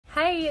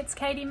Hey, it's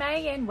Katie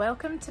May and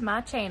welcome to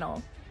my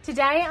channel.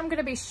 Today I'm going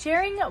to be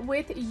sharing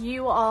with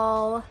you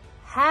all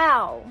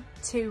how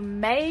to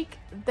make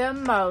the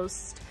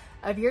most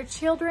of your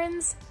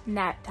children's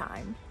nap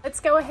time. Let's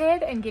go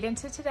ahead and get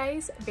into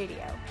today's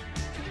video.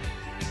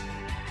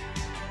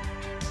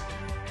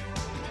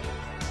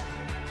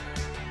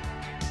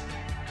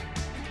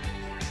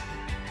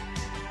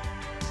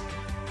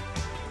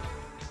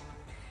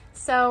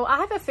 So I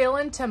have a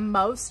feeling to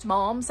most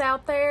moms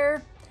out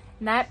there,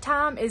 nap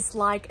time is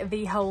like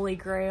the holy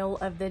grail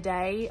of the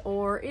day,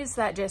 or is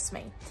that just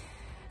me?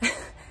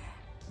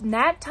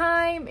 Nap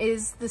time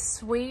is the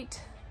sweet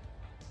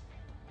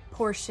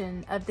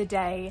portion of the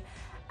day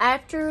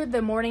after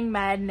the morning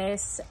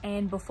madness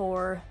and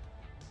before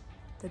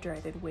the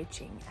dreaded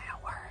witching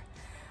hour,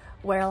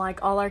 where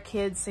like all our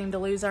kids seem to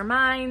lose our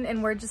mind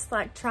and we're just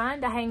like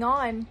trying to hang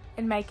on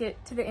and make it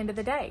to the end of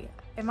the day.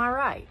 Am I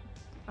right?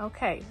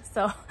 Okay,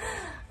 so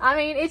I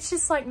mean, it's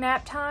just like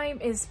nap time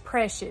is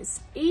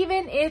precious,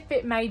 even if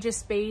it may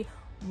just be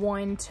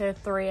 1 to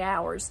 3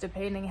 hours,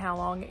 depending how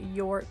long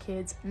your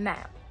kids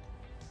nap.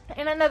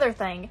 And another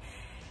thing,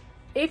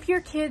 if your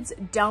kids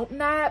don't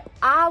nap,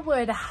 I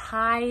would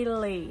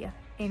highly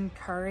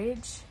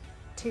encourage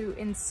to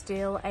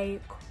instill a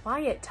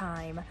quiet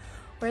time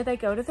where they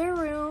go to their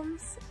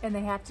rooms and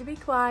they have to be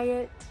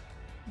quiet.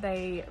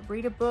 They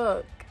read a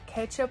book,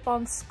 catch up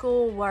on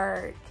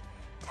schoolwork,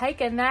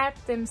 take a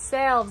nap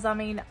themselves. I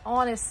mean,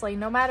 honestly,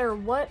 no matter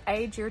what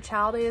age your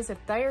child is,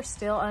 if they are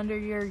still under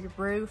your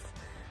roof,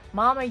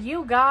 mama,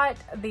 you got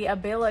the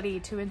ability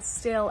to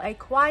instill a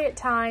quiet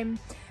time,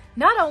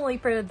 not only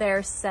for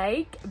their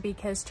sake,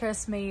 because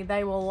trust me,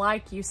 they will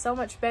like you so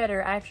much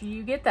better after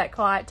you get that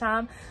quiet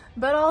time,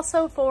 but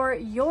also for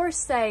your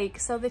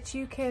sake so that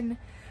you can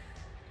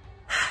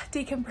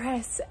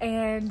decompress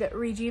and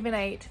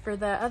rejuvenate for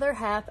the other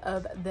half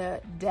of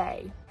the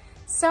day.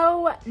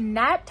 So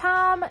nap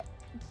time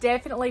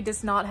definitely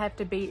does not have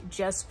to be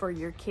just for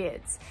your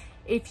kids.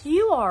 If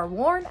you are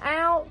worn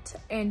out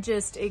and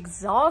just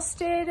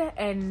exhausted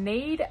and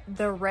need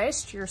the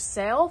rest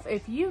yourself,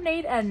 if you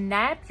need a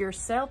nap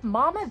yourself,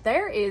 mama,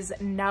 there is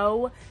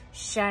no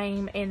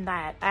shame in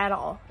that at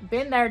all.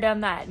 Been there,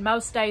 done that.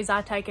 Most days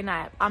I take a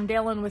nap. I'm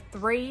dealing with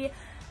 3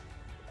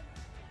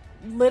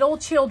 little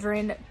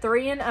children,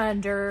 3 and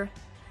under,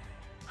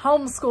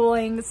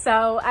 homeschooling.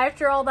 So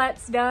after all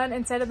that's done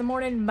and said in the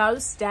morning,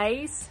 most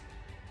days,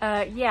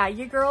 yeah,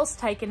 your girl's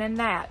taking a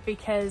nap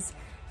because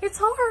it's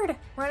hard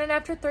running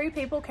after 3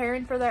 people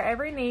caring for their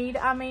every need.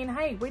 I mean,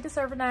 hey, we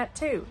deserve a nap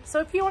too. So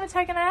if you want to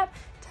take a nap,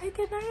 take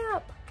a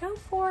nap. Go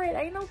for it.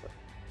 Ain't no,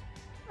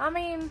 I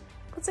mean,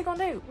 what's it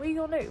gonna do? What are you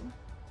gonna do?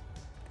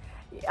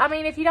 I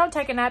mean, if you don't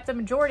take a nap, the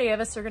majority of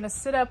us are gonna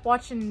sit up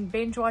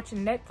binge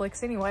watching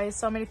Netflix anyway.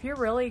 So I mean, if you're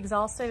really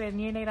exhausted and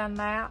you need a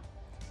nap,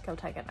 go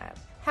take a nap.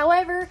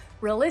 However,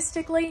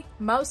 realistically,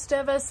 most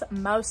of us,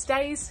 most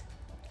days,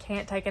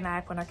 can't take a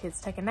nap when our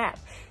kids take a nap.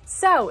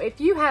 So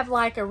if you have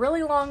like a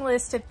really long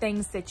list of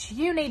things that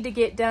you need to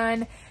get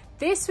done,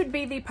 this would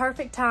be the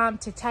perfect time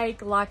to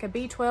take like a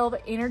B12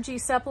 energy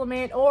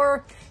supplement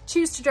or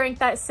choose to drink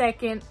that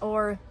 2nd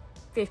or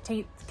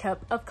 15th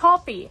cup of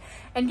coffee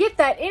and get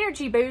that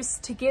energy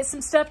boost to get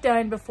some stuff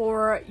done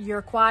before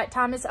your quiet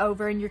time is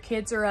over and your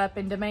kids are up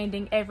and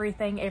demanding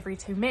everything every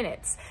 2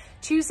 minutes.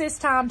 Choose this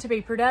time to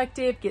be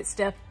productive, get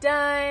stuff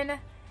done,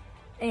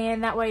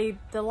 and that way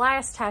the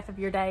last half of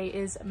your day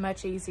is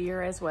much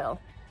easier as well.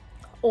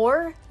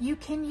 Or you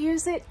can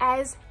use it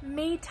as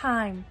me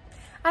time.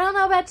 I don't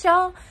know about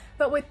y'all,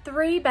 but with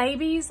 3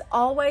 babies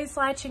always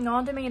latching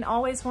onto me and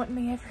always wanting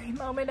me every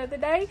moment of the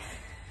day,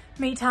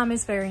 me time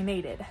is very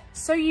needed.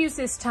 So use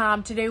this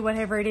time to do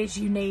whatever it is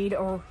you need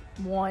or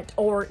want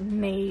or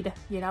need,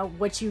 you know,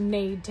 what you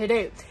need to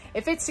do.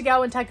 If it's to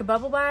go and take a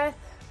bubble bath,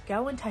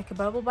 go and take a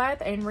bubble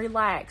bath and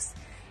relax.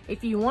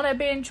 If you want to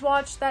binge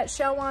watch that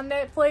show on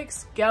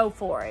Netflix, go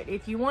for it.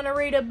 If you want to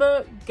read a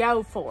book,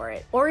 go for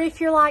it. Or if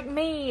you're like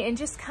me and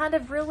just kind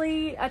of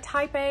really a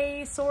type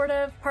A sort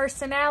of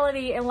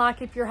personality, and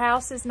like if your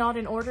house is not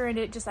in order and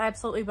it just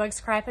absolutely bugs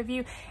crap of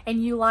you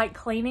and you like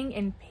cleaning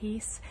in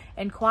peace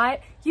and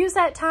quiet, use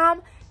that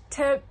time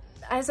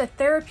as a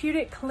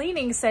therapeutic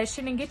cleaning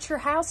session and get your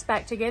house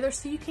back together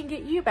so you can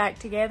get you back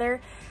together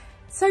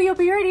so you'll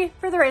be ready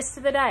for the rest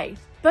of the day.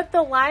 But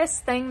the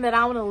last thing that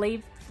I want to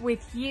leave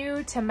with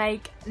you to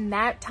make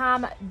nap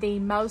time the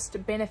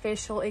most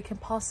beneficial it can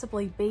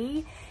possibly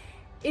be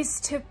is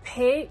to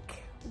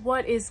pick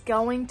what is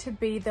going to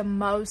be the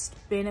most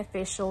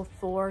beneficial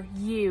for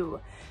you.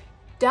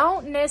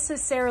 Don't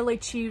necessarily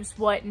choose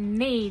what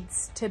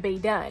needs to be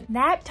done.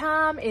 Nap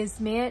time is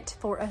meant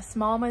for us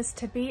mamas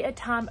to be a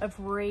time of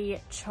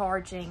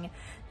recharging,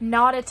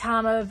 not a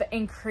time of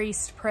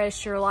increased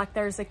pressure like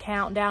there's a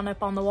countdown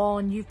up on the wall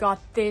and you've got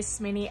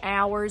this many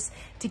hours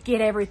to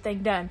get everything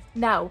done.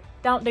 No,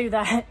 don't do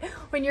that.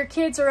 When your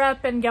kids are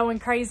up and going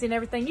crazy and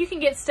everything, you can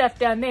get stuff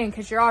done then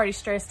because you're already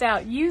stressed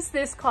out. Use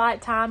this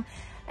quiet time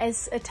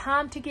as a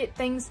time to get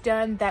things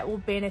done that will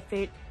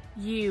benefit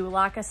you.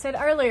 Like I said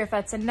earlier, if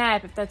that's a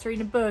nap, if that's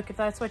reading a book, if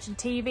that's watching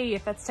TV,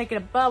 if that's taking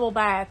a bubble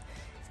bath,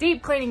 if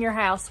deep cleaning your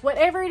house,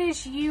 whatever it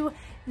is you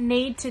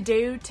need to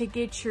do to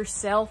get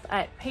yourself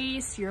at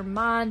peace, your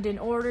mind in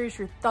order,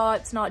 your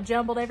thoughts not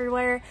jumbled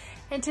everywhere,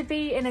 and to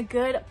be in a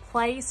good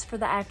place for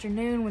the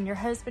afternoon when your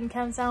husband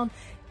comes home.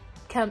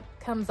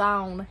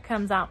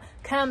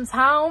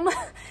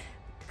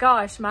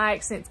 Gosh, my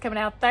accent's coming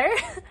out there.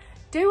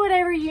 Do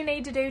whatever you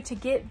need to do to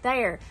get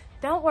there.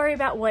 Don't worry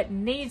about what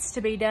needs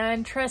to be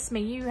done. Trust me,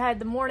 you had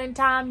the morning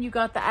time, you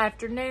got the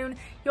afternoon.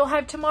 You'll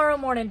have tomorrow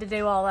morning to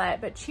do all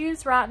that. But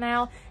choose right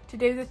now to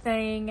do the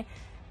thing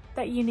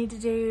that you need to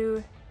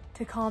do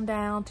to calm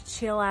down, to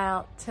chill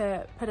out,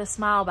 to put a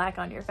smile back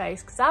on your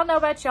face. Because I don't know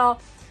about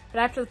y'all, but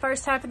after the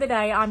first half of the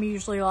day, I'm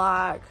usually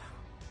like,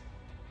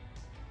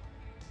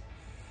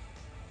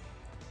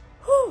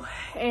 whew.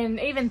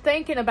 And even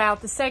thinking about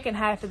the second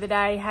half of the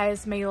day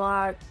has me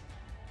like,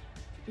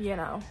 you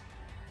know,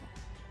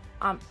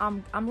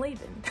 I'm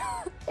leaving.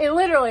 It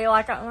literally,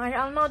 like,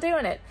 I'm not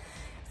doing it.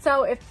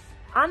 So if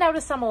I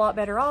notice I'm a lot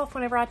better off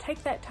whenever I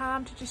take that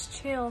time to just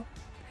chill,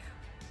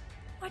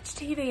 watch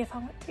TV if I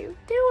want to,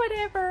 do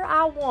whatever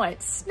I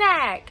want,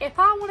 snack. If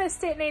I want to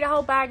sit and eat a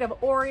whole bag of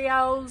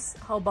Oreos,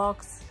 a whole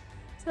box,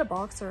 is it a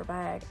box or a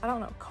bag? I don't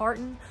know,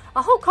 carton,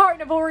 a whole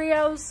carton of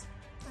Oreos,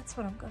 that's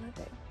what I'm gonna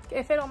do.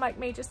 If it'll make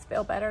me just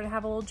feel better and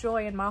have a little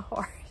joy in my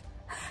heart.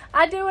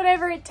 I do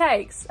whatever it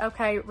takes,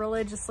 okay,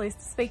 religiously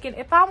speaking.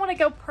 If I want to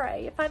go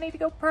pray, if I need to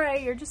go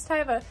pray or just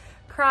have a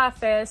cry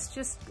fest,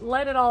 just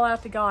let it all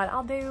out to God.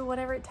 I'll do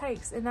whatever it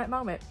takes in that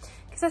moment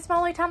because that's my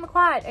only time of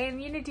quiet,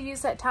 and you need to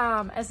use that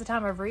time as a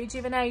time of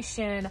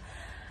rejuvenation,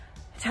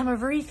 a time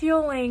of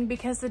refueling,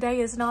 because the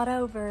day is not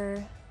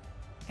over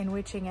and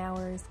witching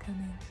hour is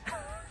coming.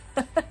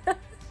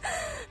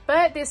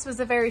 But this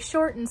was a very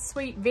short and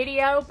sweet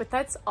video, but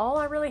that's all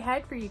I really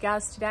had for you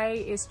guys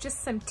today, is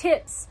just some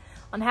tips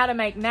on how to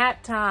make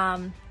nap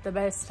time the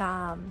best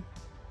time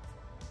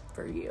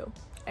for you.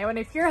 And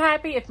if you're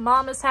happy, if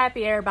mama's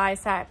happy,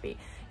 everybody's happy.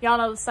 Y'all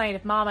know the saying,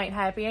 if mom ain't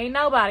happy, ain't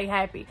nobody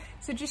happy.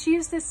 So just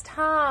use this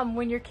time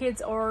when your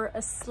kids are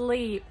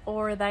asleep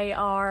or they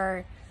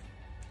are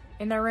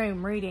in their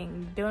room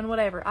reading, doing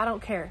whatever. I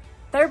don't care.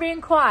 They're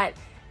being quiet.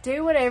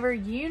 Do whatever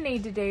you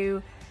need to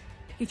do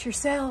to get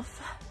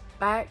yourself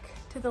back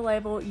to the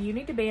level you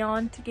need to be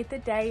on to get the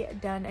day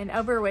done and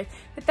over with.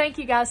 But thank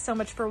you guys so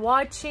much for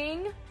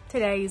watching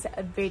today's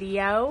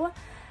video.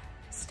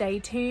 Stay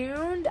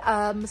tuned,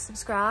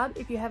 subscribe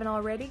if you haven't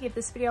already, give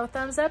this video a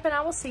thumbs up, and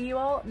I will see you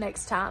all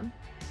next time.